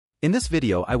In this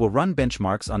video I will run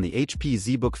benchmarks on the HP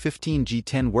ZBook 15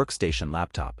 G10 workstation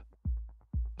laptop.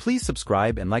 Please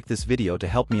subscribe and like this video to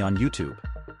help me on YouTube.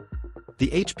 The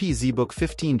HP ZBook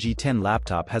 15 G10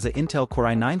 laptop has a Intel Core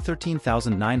i9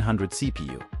 13900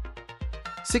 CPU,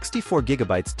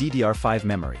 64GB DDR5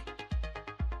 memory,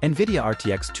 NVIDIA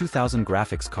RTX 2000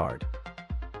 graphics card,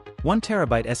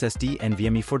 1TB SSD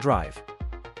NVMe for drive,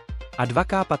 a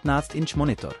 2K 15-inch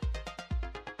monitor.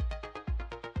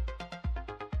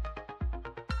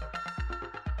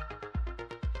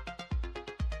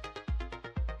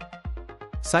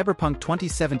 Cyberpunk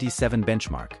 2077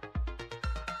 benchmark.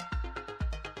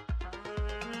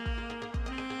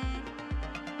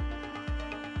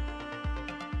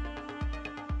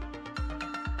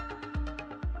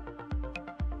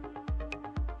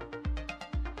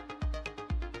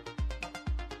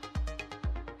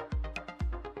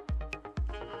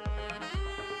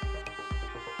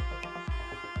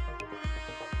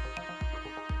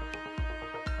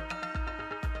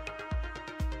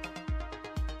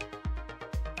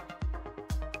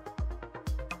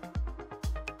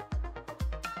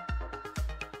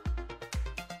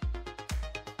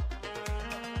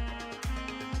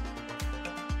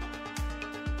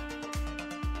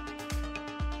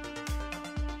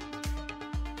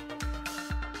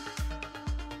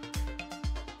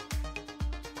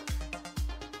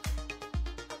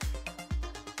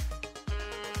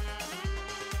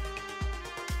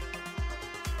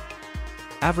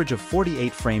 Average of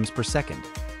 48 frames per second.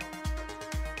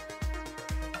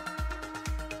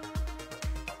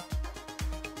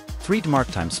 Mark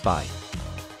time SPI.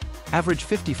 Average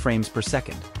 50 frames per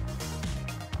second.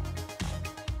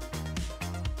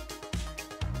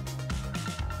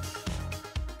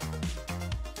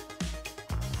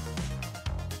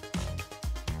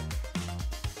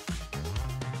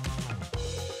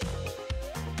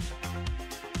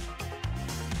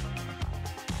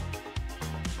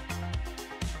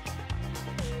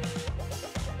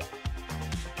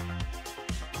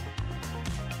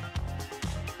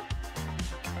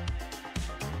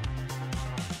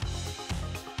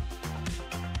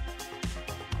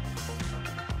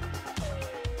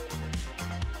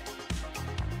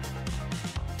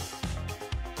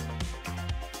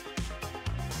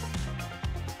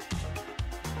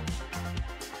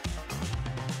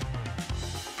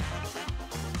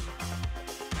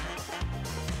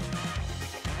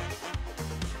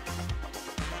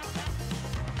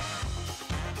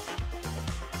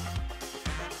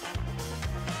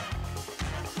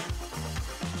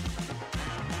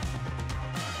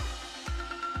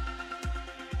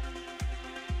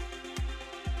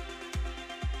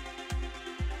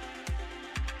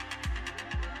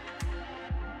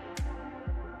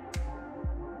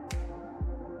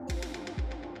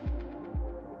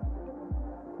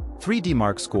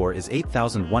 DMARC score is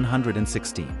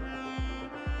 8116.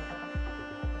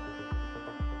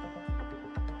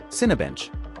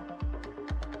 Cinebench.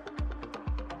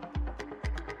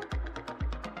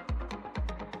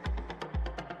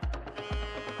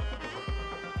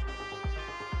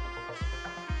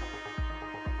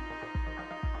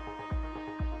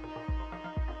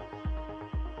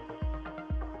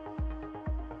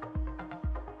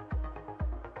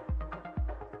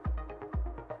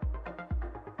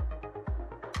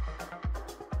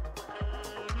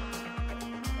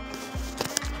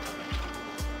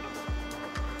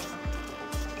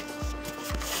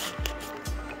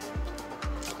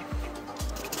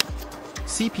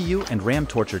 CPU and RAM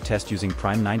torture test using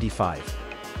Prime95.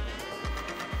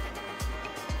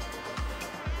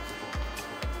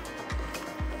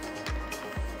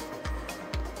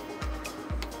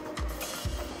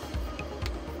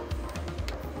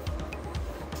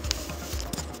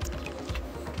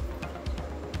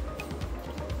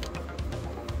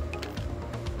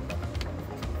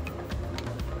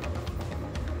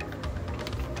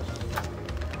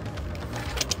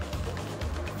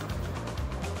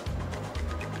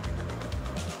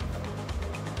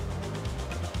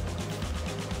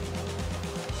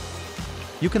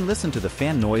 You can listen to the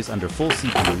fan noise under full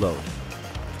CPU load.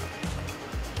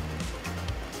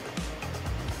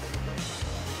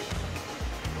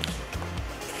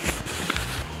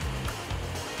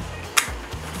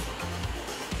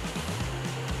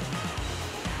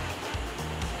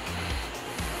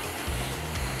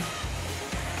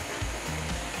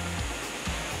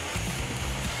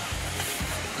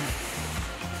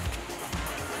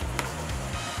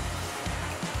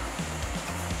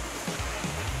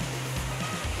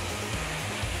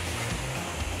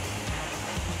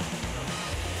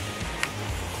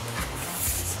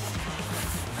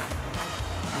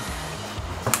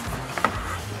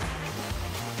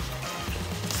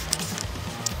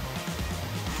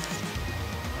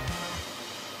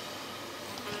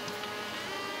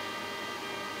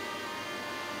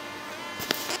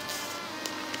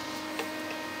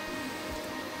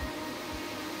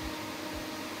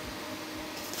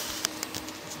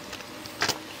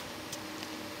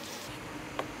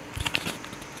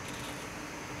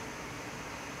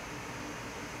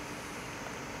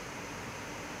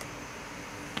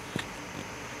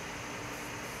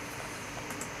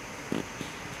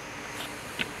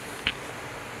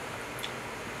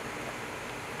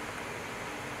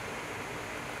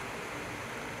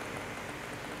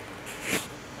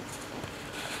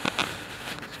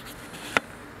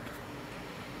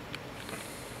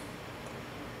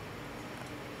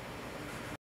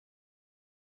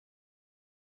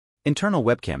 Internal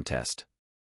webcam test.